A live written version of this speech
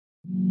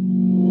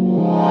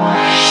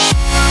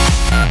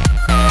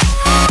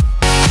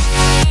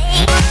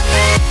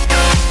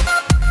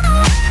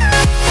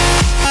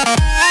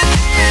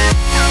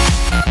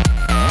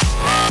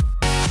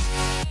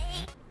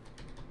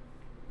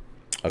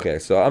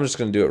So I'm just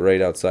going to do it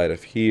right outside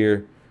of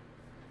here.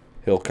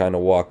 He'll kind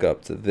of walk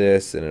up to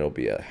this, and it'll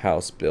be a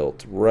house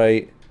built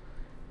right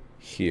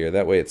here.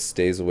 That way it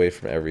stays away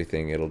from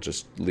everything. It'll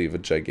just leave a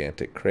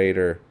gigantic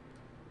crater.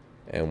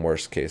 And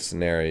worst case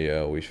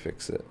scenario, we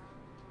fix it.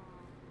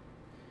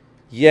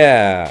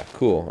 Yeah,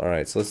 cool.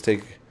 Alright, so let's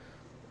take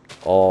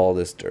all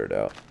this dirt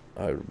out.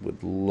 I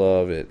would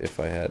love it if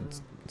I had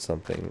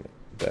something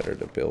better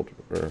to build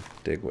or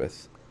dig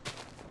with.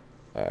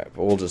 Alright,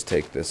 but we'll just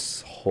take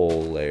this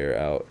whole layer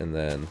out, and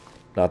then,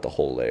 not the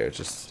whole layer,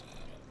 just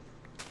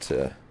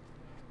to...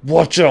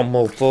 Watch out,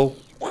 mofo!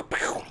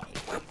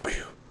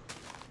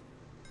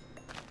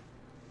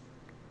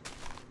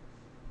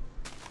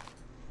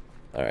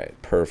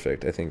 Alright,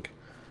 perfect. I think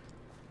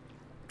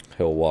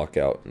he'll walk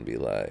out and be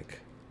like,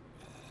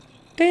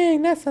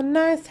 dang, that's a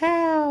nice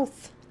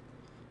house.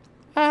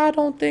 I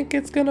don't think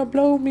it's gonna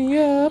blow me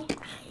up.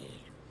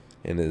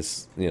 And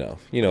his, you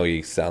know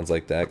he sounds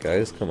like that,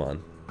 guys. Come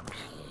on.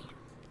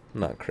 I'm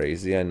not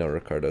crazy. I know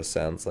Ricardo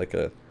sounds like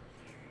a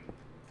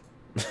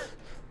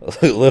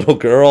little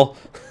girl.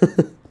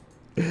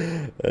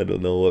 I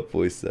don't know what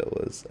voice that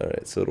was.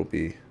 Alright, so it'll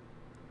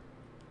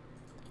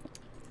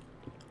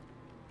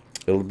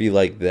be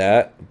like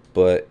that,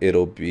 but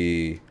it'll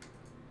be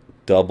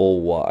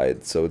double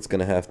wide. So it's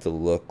gonna have to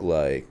look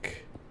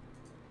like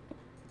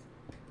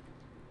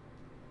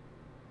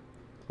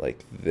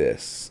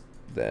this.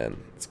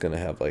 Then it's gonna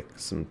have like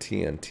some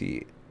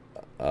TNT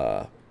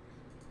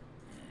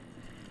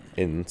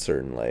in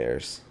certain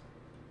layers.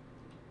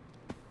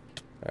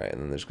 Alright,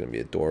 and then there's gonna be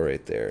a door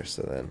right there,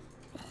 so then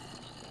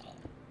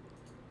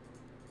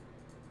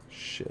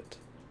shit.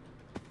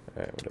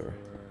 Alright, whatever.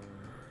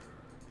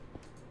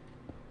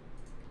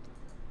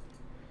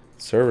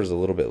 Server's a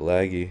little bit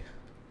laggy.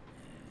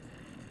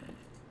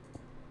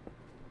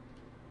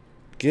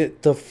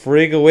 Get the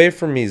frig away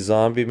from me,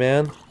 zombie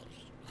man.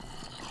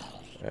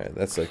 Alright,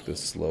 that's like the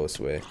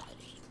slowest way.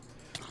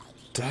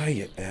 Die,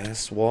 you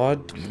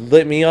asswad. You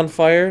lit me on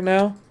fire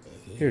now?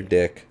 You're a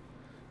dick.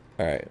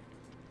 Alright.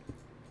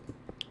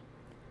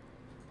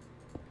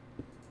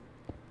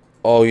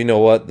 Oh, you know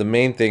what? The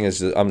main thing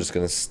is I'm just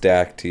going to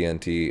stack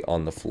TNT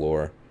on the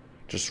floor.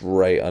 Just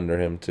right under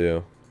him,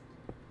 too.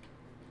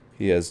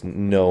 He has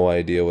no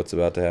idea what's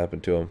about to happen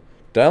to him.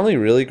 Did I only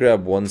really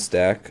grab one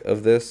stack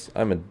of this?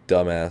 I'm a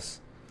dumbass.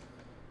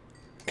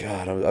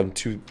 God, I'm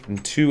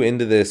too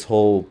into this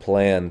whole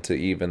plan to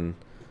even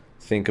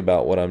think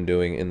about what I'm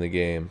doing in the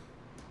game.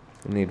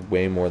 I need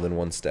way more than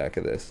one stack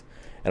of this.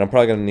 And I'm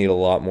probably going to need a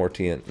lot more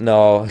TNT.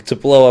 No, to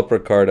blow up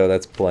Ricardo,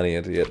 that's plenty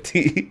of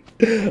TNT.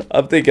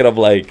 I'm thinking of,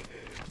 like,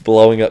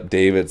 blowing up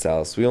David's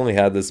house. We only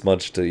had this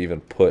much to even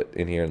put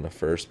in here in the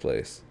first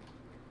place.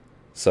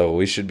 So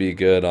we should be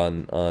good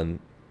on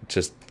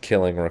just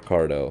killing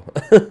Ricardo.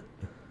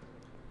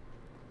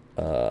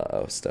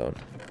 Oh, stone.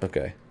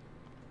 Okay.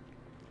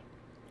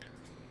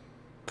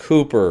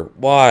 Cooper,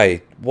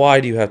 why? Why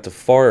do you have to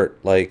fart?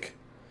 Like,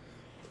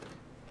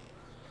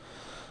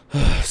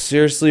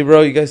 seriously,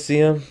 bro? You guys see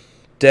him?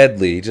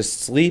 Deadly. He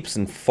just sleeps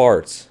and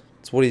farts.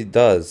 It's what he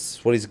does.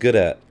 It's what he's good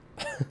at.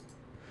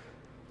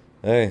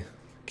 Hey,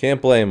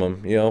 can't blame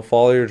him. You know,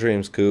 follow your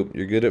dreams, Coop.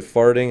 You're good at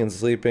farting and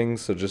sleeping,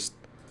 so just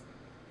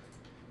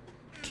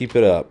keep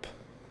it up.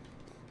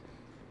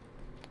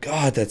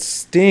 God, that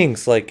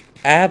stinks like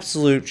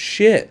absolute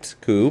shit,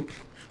 Coop.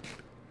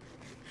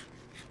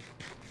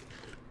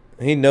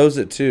 He knows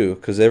it too,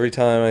 because every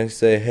time I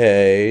say,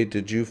 hey,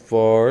 did you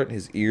fart?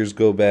 His ears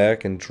go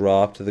back and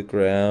drop to the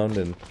ground,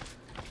 and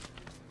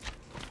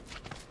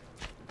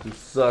it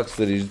sucks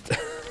that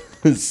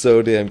he's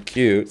so damn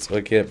cute, so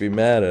I can't be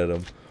mad at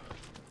him.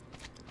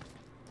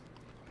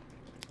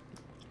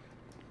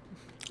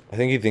 I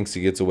think he thinks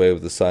he gets away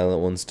with the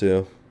silent ones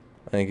too.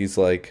 I think he's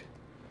like,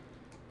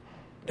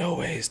 no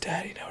way is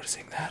Daddy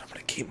noticing that. I'm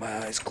gonna keep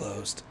my eyes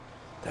closed.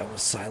 That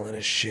was silent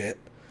as shit.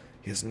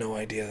 He has no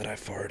idea that I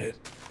farted.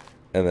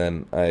 And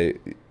then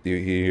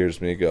he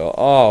hears me go,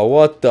 oh,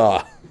 what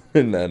the?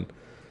 And then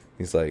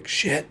he's like,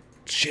 shit,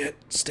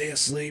 stay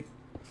asleep.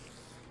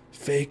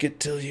 Fake it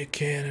till you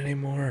can't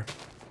anymore.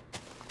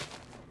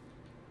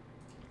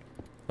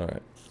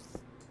 Alright.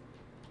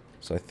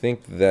 So I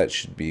think that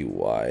should be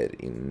wide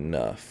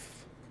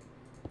enough.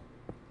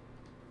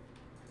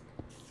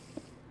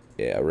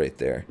 Yeah, right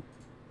there.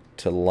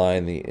 To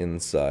line the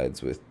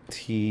insides with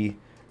TNT.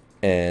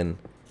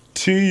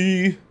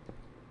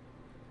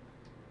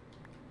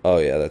 Oh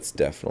yeah, that's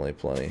definitely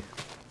plenty.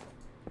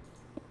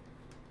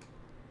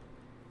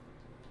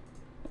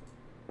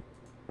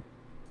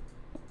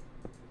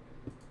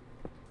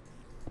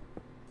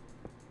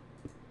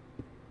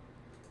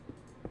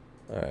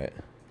 Alright.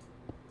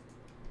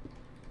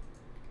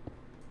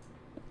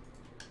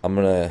 I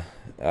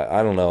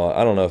don't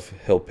know if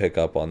he'll pick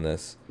up on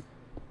this.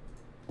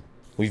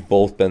 We've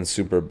both been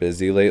super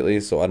busy lately,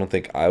 so I don't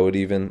think I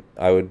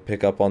would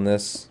pick up on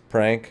this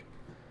prank.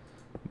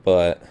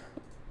 But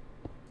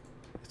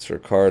it's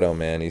Ricardo,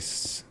 man.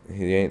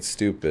 He ain't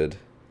stupid.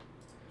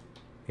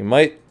 He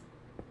might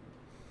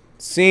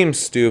seem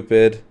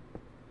stupid,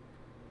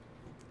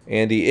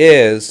 and he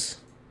is,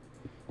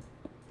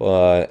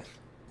 But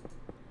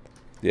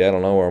yeah, I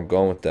don't know where I'm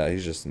going with that.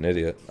 He's just an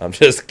idiot. I'm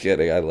just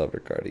kidding. I love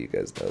Ricardo. You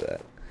guys know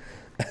that.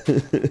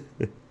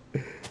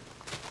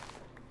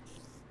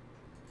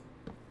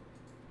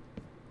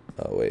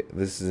 Oh wait,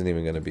 this isn't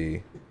even gonna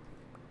be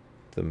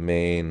the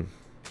main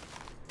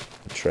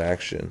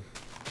attraction.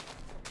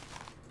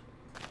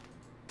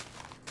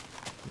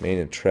 Main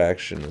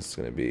attraction is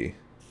gonna be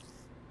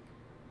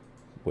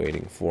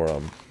waiting for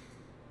him.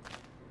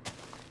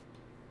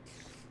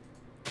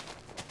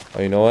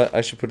 Oh, you know what?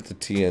 I should put the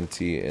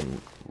TNT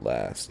in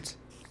last.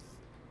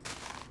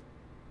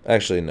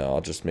 Actually, no.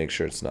 I'll just make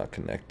sure it's not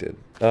connected.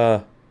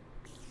 Yeah,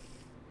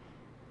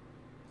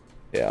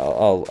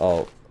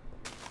 I'll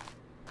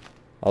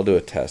do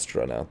a test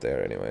run out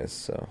there anyways,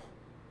 so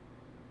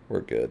we're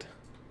good.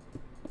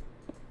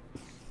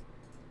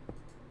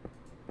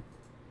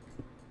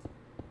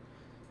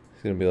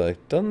 He's gonna be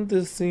like, doesn't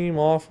this seem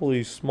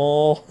awfully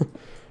small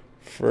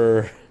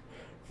for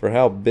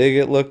how big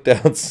it looked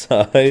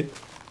outside?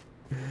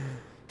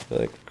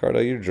 Like,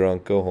 Ricardo, you're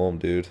drunk. Go home,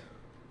 dude.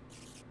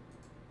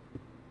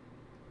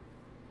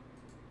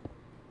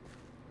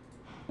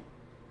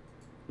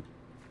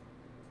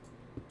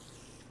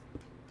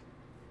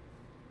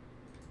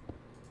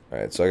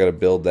 Alright, so I gotta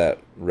build that,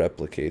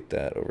 replicate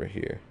that over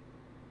here.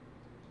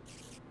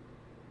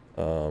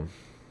 Then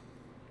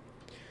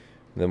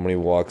when he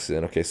walks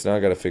in, okay, so now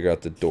I gotta figure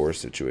out the door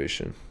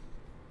situation.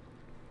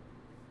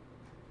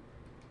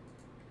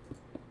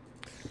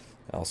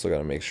 I also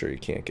gotta make sure you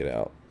can't get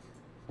out.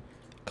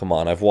 Come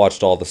on, I've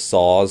watched all the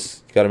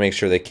Saws. You gotta make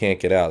sure they can't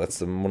get out.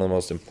 That's one of the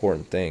most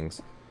important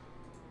things.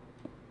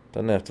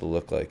 Doesn't have to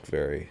look like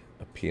very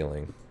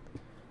appealing.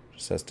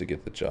 Just has to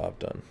get the job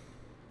done.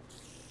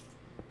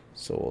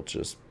 So we'll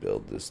just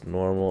build this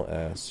normal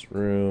ass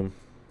room.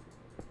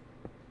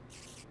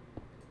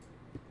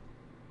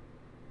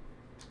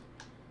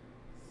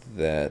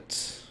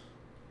 That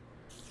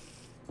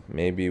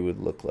maybe would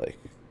look like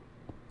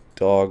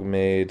dog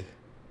made.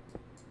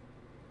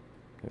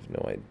 I have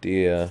no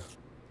idea.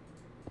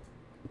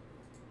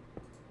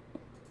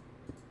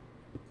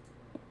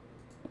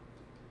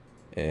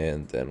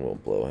 And then we'll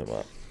blow him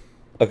up.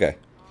 Okay.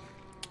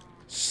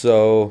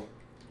 So,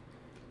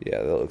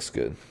 yeah, that looks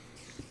good.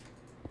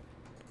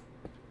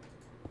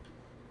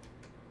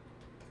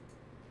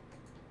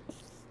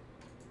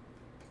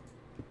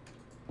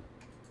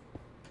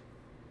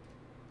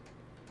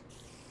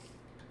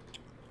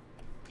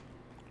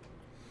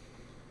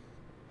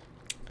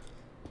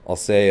 I'll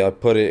say I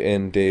put it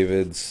in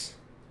David's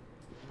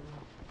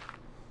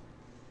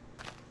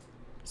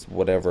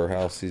whatever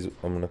house I'm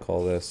gonna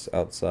call this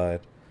outside.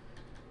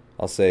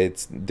 I'll say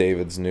it's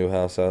David's new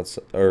house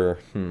outside, or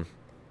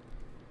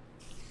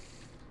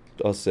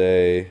I'll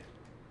say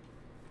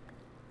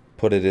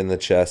put it in the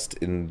chest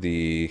in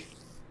the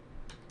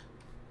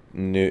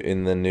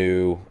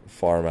new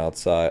farm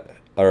outside,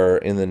 or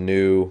in the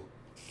new,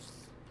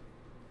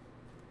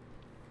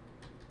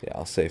 yeah,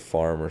 I'll say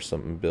farm or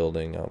something,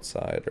 building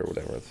outside or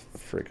whatever the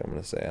frick I'm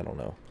gonna say. I don't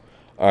know.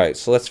 Alright,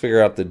 so let's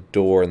figure out the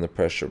door and the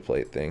pressure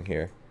plate thing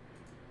here.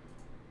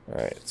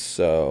 Alright,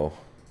 so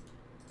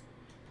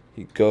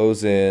he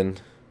goes in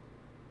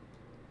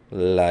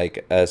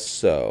like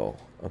so.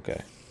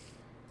 Okay.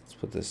 Let's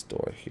put this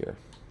door here.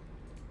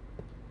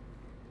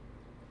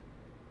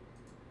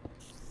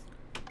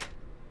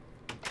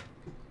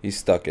 He's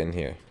stuck in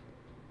here.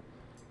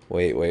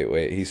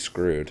 Wait. He's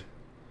screwed.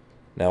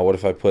 Now what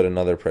if I put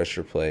another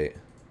pressure plate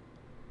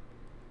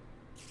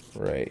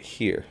right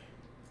here?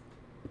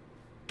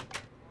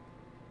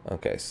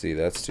 Okay, see,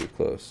 that's too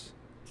close.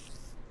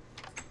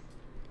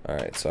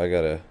 Alright, so I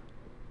gotta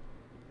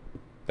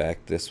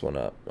back this one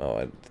up. Oh,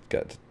 I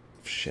gotta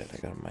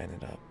mine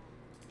it up.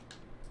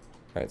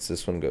 Alright, so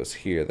this one goes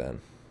here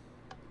then.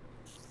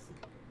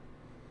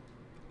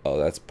 Oh,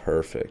 that's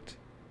perfect.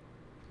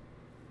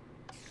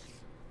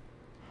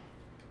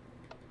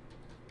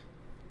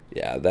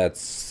 Yeah, that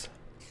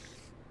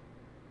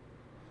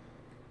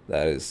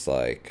is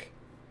like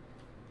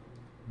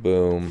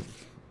boom,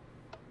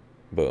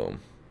 boom,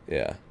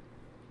 yeah,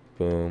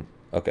 boom.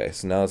 Okay,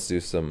 so now let's do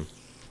some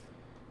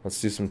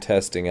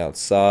testing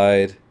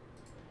outside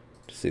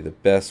to see the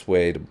best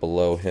way to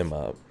blow him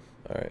up.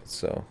 Alright,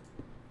 so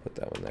put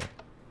that one there.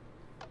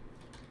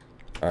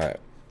 Alright,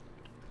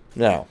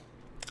 now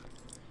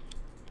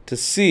to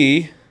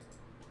see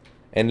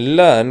and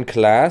learn,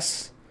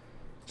 class,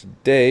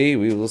 today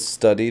we will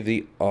study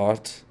the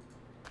art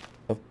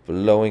of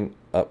blowing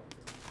up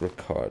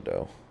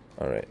Ricardo.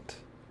 Alright,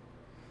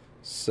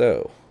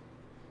 so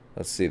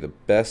let's see the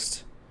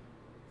best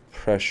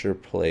pressure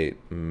plate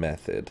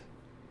method.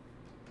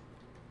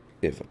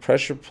 If a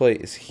pressure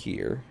plate is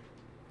here,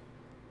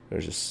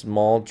 there's a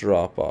small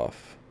drop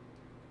off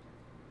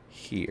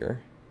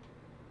here,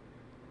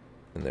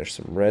 and there's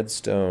some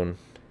redstone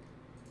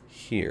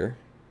here,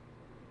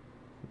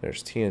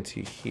 there's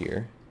TNT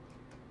here,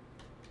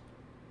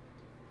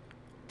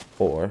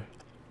 or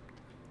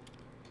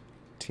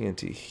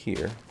TNT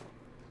here.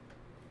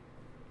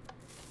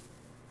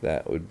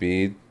 That would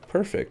be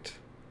perfect.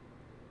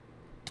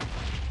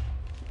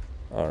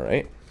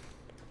 Alright.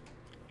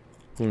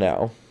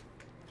 Now,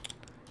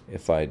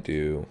 if I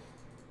do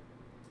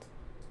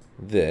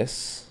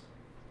this,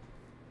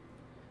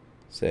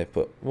 say I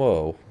put,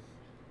 whoa,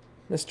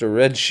 Mr.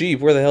 Red Sheep,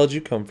 where the hell did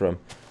you come from?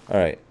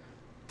 Alright,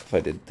 if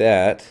I did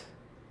that,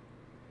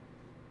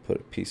 put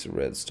a piece of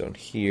redstone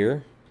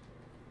here,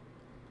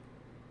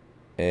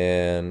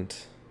 and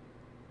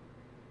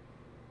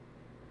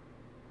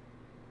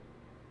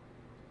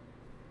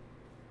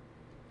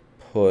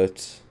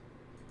put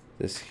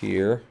this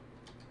here,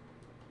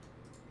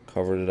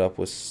 covered it up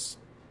with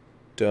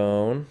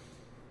stone,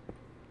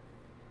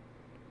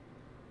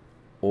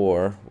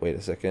 or, wait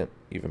a second,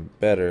 even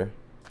better,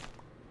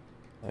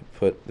 I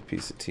put the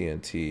piece of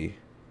TNT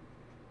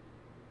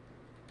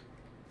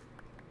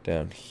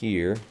down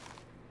here,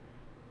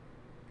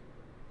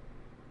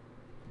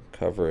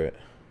 cover it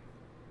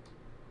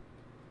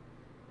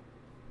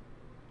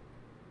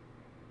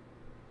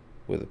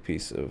with a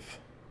piece of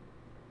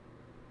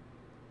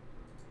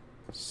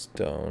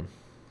stone.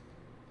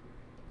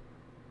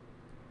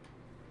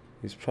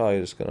 He's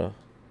probably just gonna...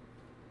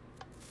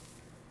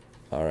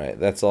 Alright,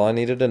 that's all I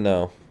needed to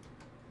know.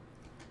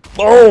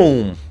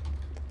 Boom!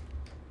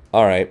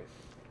 Alright.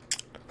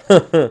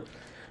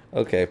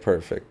 Okay,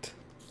 perfect.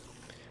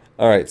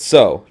 Alright,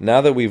 so,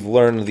 now that we've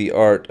learned the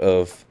art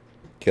of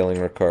killing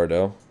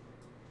Ricardo,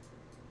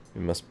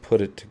 we must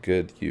put it to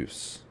good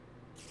use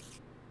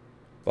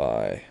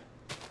by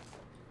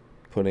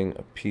putting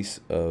a piece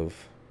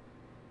of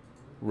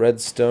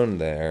redstone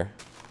there,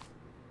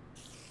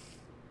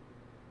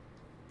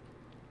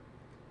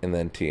 and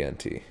then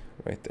TNT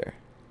right there.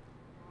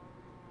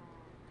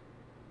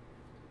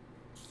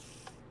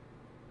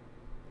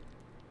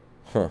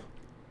 Huh.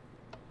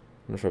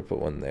 I wonder if I put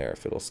one there,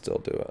 if it'll still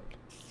do it.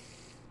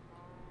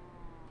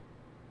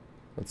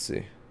 Let's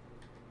see.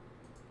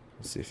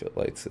 Let's see if it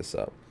lights this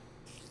up.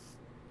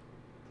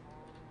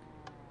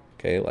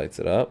 Okay, lights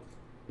it up.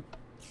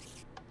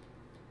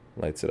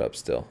 Lights it up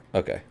still.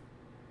 Okay.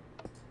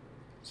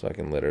 So I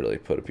can literally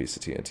put a piece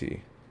of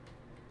TNT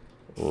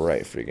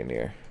right freaking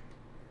here.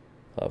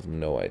 I'll have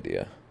no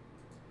idea.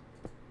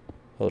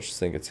 I'll just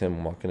think it's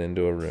him walking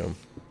into a room.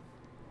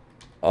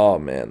 Oh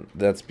man,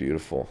 that's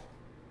beautiful.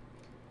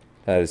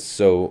 That is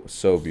so,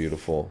 so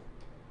beautiful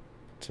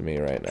to me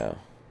right now.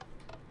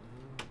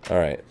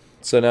 Alright,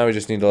 so now we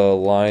just need to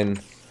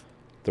line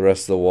the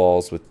rest of the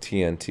walls with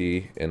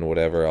TNT and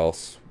whatever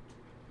else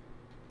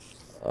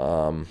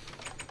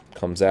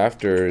comes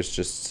after is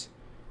just,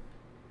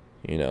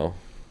 you know,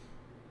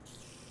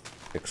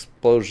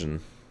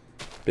 explosion.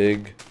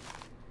 Big,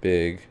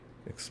 big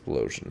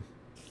explosion.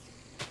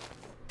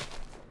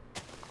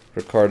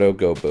 Ricardo,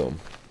 go boom.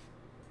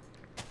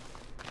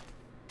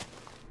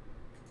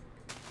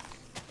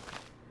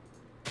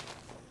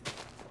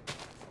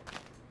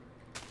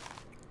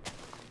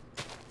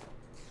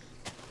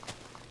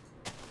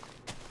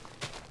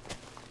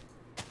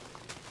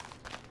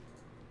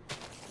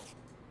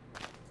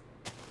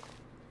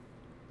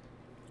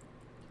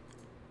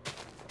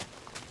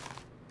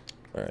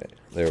 Alright,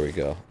 there we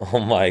go. Oh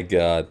my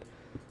god.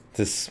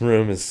 This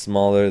room is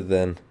smaller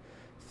than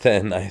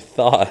I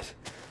thought.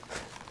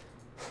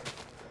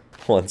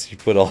 Once you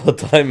put all the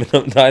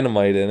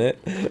dynamite in it.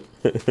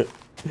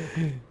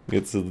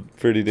 It's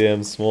pretty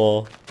damn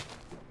small.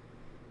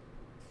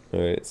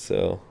 Alright,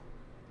 so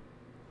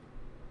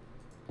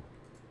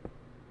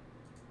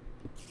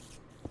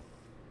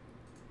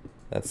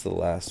that's the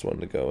last one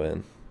to go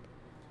in.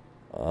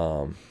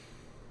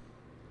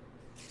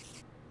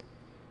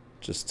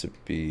 Just to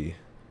be...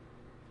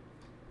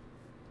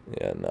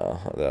 Yeah, no,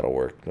 that'll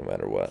work no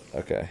matter what.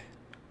 Okay.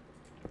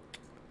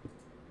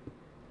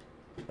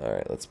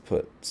 Alright, let's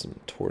put some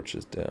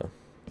torches down.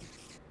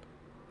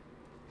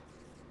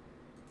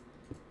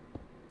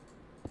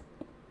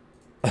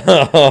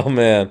 Oh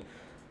man.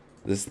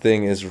 This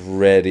thing is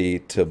ready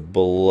to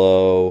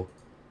blow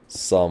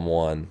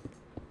someone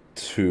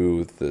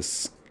to the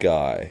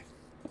sky.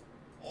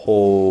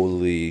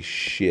 Holy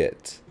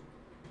shit.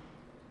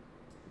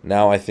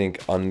 Now I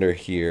think under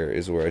here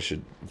is where I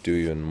should do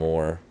even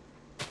more.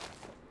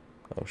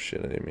 Oh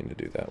shit, I didn't mean to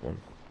do that one.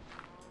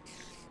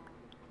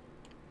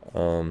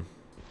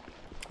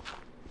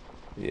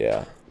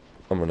 Yeah.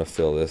 I'm gonna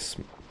fill this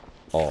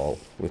all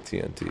with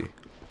TNT.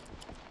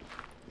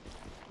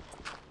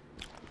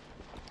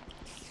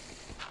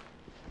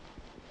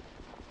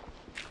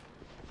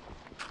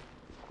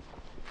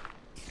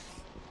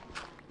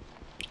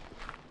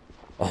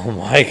 Oh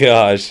my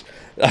gosh.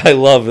 I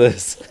love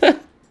this.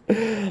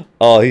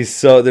 Oh,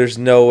 there's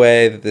no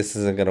way that this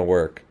isn't gonna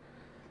work.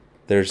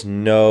 There's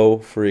no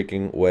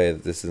freaking way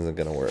that this isn't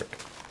gonna work.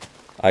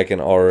 I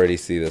can already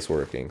see this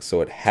working,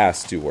 so it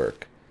has to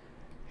work.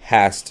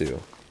 Has to.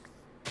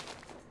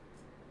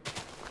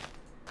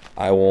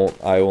 I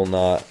will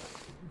not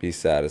be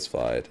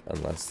satisfied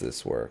unless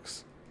this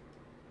works.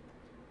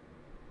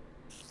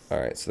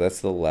 Alright, so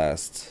that's the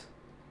last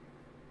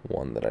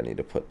one that I need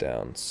to put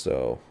down.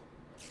 So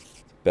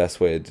the best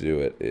way to do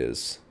it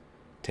is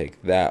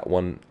take that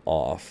one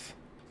off,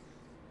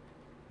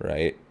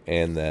 right?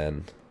 And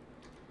then,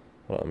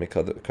 well, let me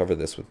cover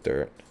this with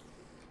dirt.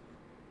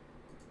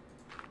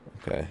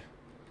 Okay.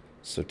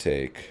 So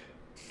take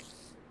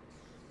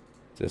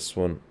this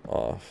one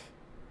off.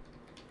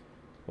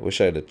 I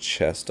wish I had a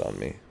chest on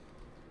me.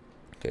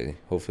 Okay,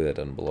 hopefully that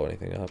doesn't blow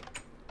anything up.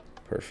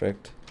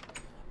 Perfect.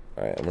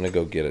 Alright, I'm gonna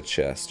go get a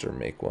chest or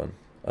make one.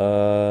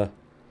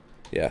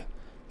 Yeah.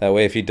 That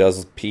way if he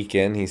does peek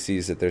in, he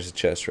sees that there's a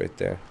chest right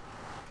there.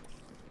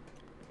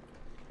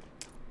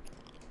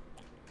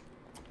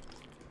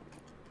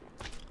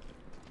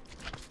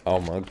 Oh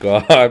my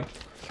god.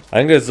 I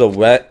think this is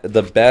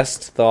the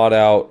best thought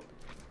out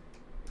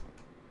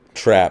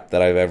trap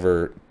that I've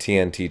ever,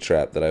 TNT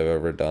trap that I've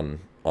ever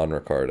done on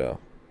Ricardo.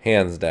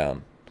 Hands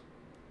down.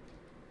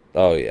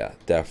 Oh yeah,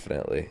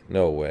 definitely.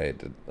 No way.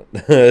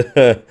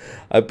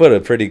 I put a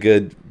pretty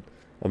good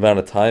amount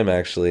of time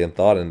actually and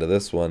thought into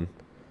this one.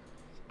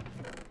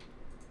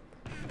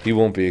 He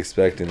won't be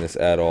expecting this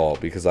at all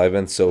because I've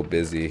been so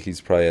busy.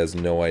 He's probably has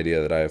no idea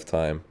that I have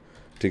time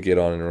to get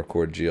on and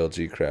record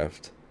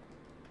GLGcraft.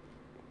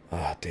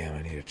 Ah, damn,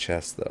 I need a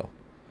chest though.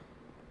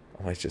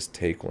 I might just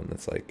take one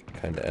that's like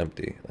kind of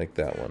empty, like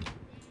that one.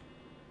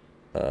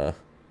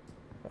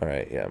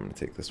 Alright, yeah, I'm gonna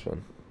take this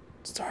one.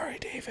 Sorry,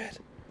 David.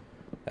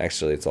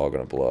 Actually, it's all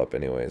gonna blow up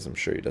anyways. I'm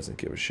sure he doesn't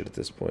give a shit at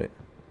this point.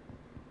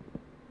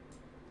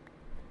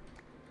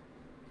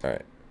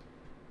 Alright.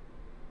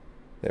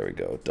 There we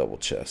go, double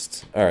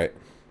chest. Alright.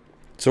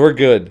 So we're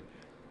good.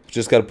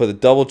 Just gotta put the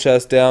double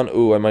chest down.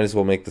 Ooh, I might as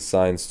well make the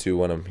signs too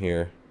when I'm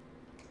here.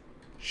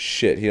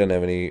 Shit, he doesn't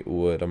have any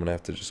wood. I'm gonna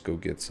have to just go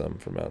get some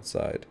from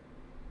outside.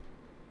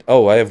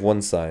 Oh, I have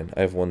one sign.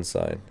 I have one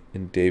sign.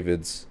 In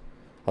David's...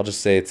 I'll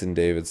just say it's in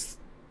David's...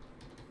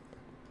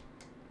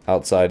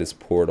 outside his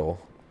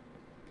portal.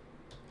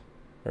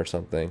 Or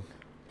something.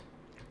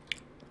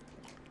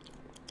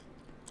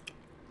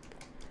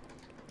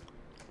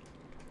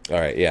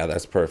 Alright, yeah,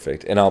 that's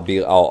perfect. And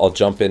I'll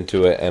jump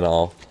into it and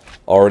I'll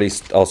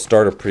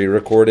start a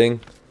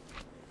pre-recording.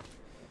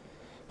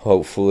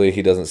 Hopefully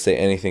he doesn't say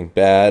anything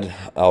bad.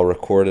 I'll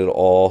record it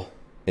all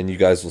and you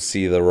guys will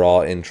see the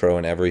raw intro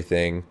and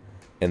everything.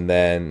 And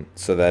then,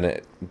 so that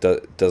it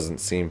doesn't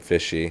seem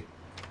fishy.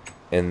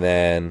 And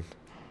then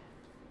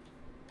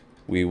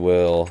we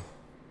will...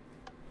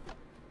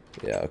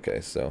 Yeah, okay,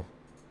 so...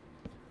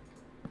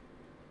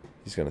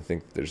 He's gonna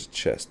think there's a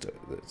chest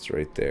that's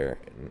right there.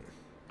 And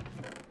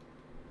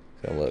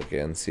he's gonna look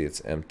and see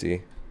it's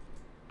empty.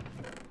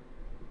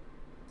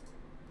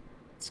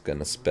 It's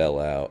gonna spell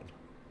out.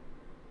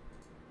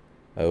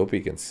 I hope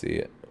he can see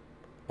it.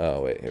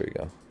 Oh, wait, here we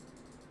go.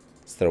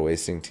 Instead of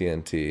wasting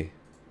TNT,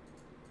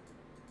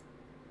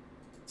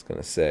 it's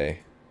gonna say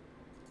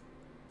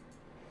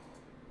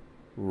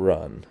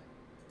run.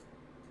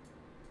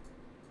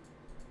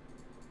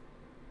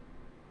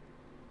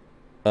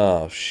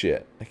 Oh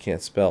shit, I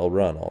can't spell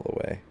run all the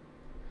way.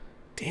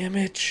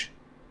 Damage.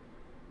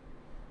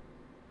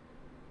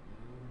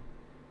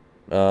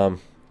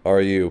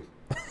 Are you?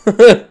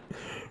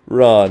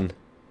 Run.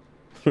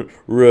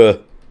 Ruh.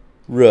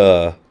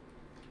 Ruh.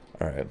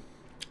 Alright.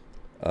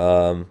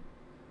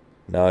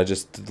 Now I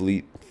just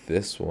delete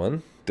this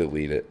one.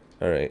 Delete it.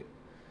 Alright.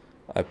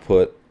 I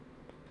put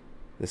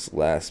this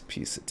last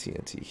piece of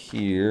TNT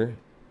here.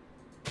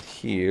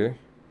 Here.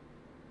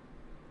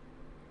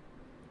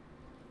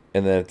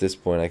 And then at this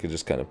point I could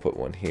just kind of put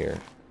one here.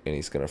 And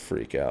he's going to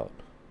freak out.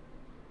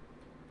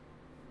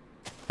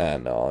 Ah,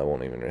 no, I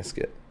won't even risk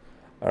it.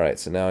 Alright,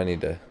 so now I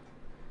need to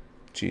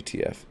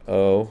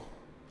GTFO.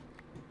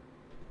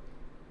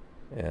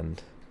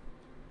 And,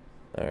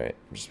 alright,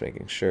 I'm just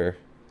making sure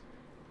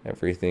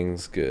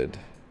everything's good.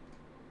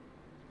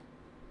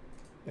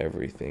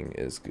 Everything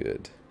is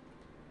good.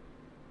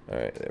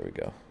 Alright, there we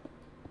go.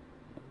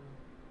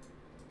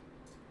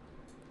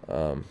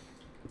 Alright,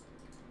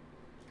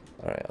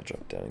 I'll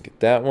drop down and get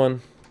that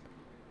one.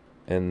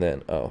 And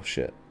then, oh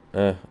shit.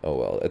 Oh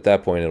well, at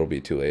that point it'll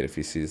be too late if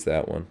he sees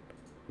that one.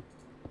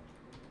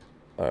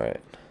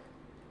 Alright.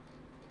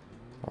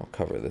 I'll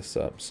cover this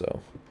up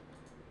so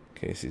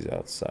in case he's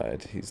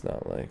outside, he's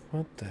not like,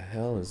 what the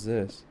hell is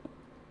this?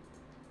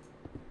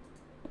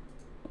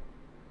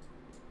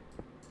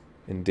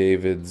 In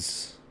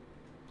David's...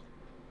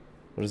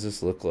 What does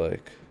this look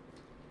like?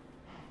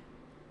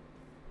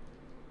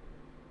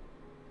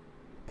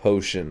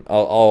 Potion.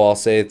 I'll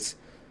say it's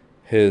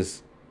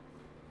his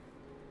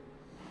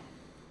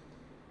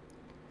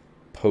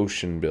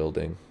potion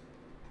building.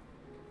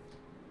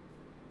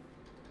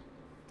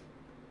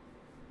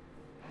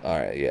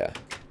 Alright, yeah.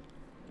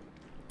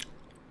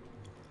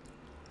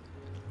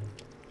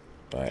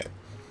 Alright.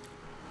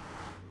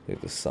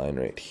 Leave the sign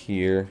right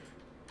here.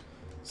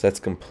 So that's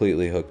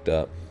completely hooked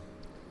up.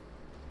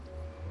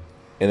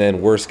 And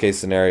then worst case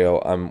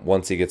scenario,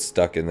 once he gets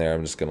stuck in there,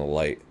 I'm just gonna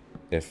light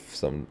if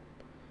some...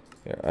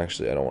 Here,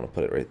 actually, I don't want to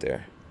put it right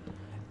there.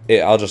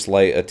 I'll just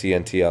light a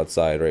TNT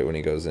outside right when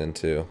he goes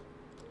into.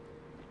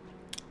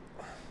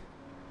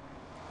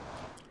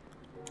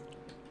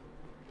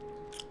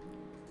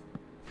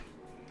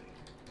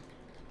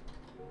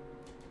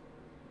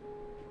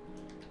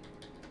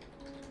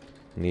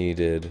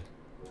 Needed.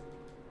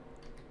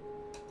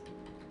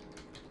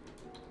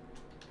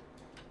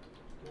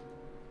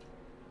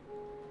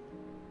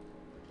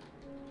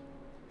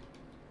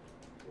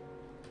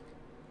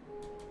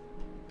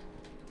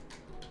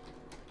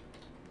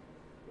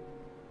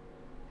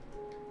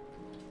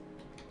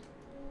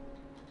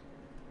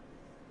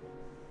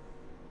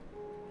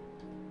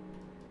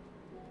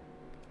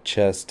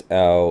 chest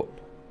out.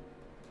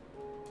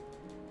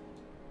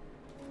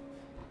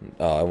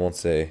 Oh, I won't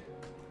say.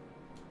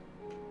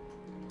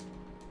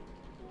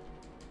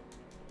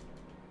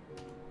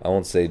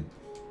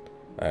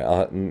 Alright,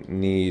 I'll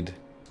need.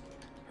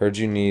 Heard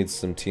you need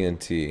some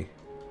TNT.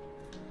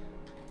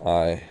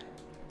 I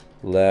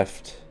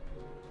left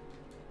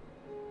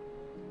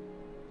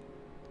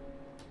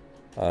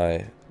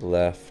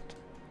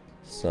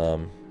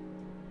some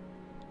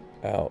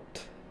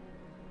out.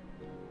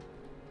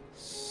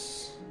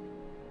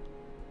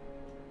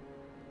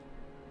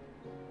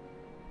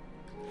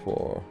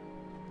 For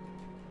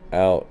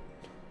out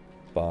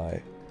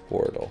by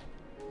portal.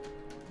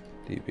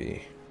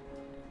 DB.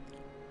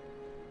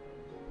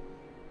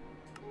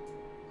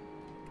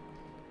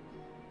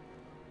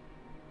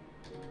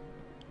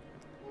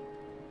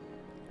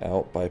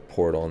 Out by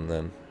portal, and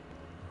then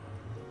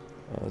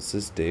is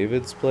this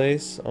David's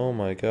place? Oh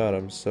my god,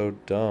 I'm so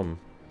dumb.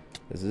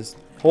 Is this...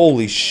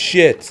 Holy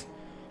shit!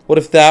 What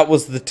if that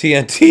was the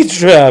TNT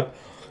trap?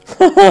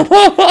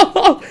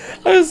 I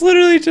was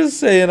literally just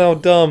saying how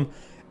dumb.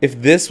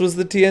 If this was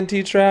the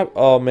TNT trap,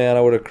 oh man,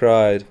 I would have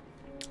cried.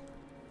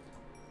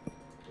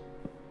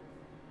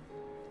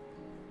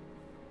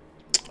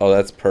 Oh,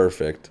 that's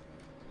perfect.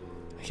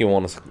 He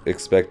won't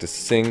expect a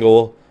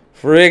single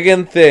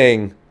friggin'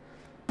 thing.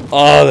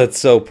 Oh, that's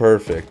so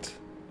perfect.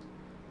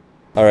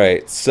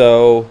 Alright,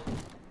 so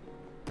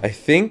I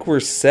think we're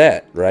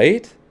set,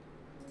 right?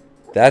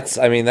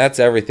 I mean, that's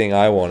everything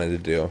I wanted to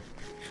do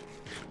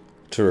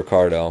to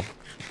Ricardo.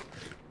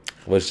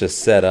 Was just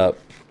set up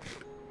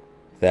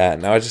that.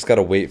 Now I just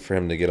gotta wait for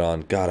him to get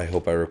on. God, I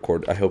hope I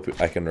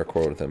can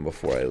record with him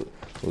before I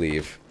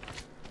leave.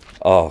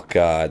 Oh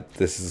god,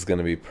 this is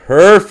gonna be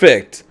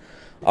perfect.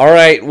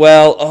 Alright,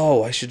 well,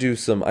 oh, I should do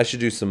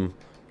some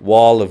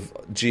wall of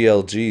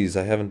GLGs.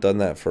 I haven't done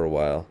that for a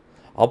while.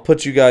 I'll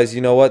put you guys,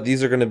 you know what?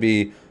 These are going to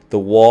be the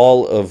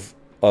wall of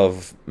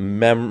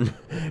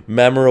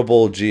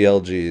memorable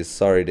GLGs.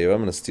 Sorry, Dave. I'm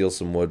going to steal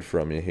some wood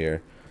from you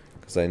here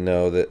because I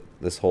know that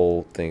this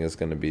whole thing is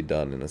going to be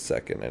done in a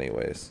second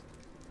anyways.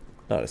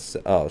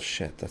 Oh,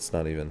 shit. That's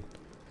not even...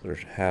 They're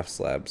half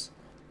slabs.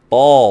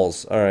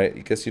 Balls! Alright, I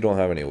guess you don't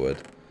have any wood.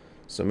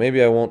 So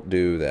maybe I won't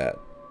do that.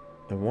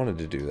 I wanted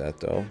to do that,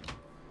 though.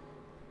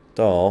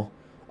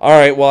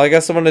 Alright, well, I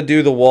guess I'm going to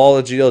do the wall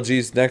of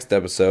GLGs next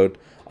episode.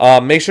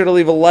 Make sure to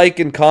leave a like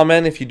and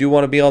comment if you do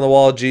want to be on the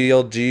wall of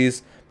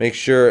GLGs. Make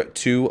sure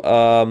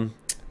to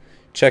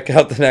check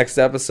out the next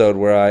episode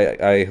where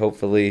I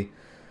hopefully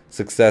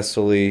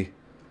successfully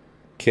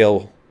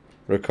kill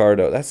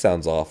Ricardo. That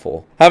sounds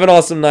awful. Have an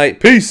awesome night.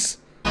 Peace!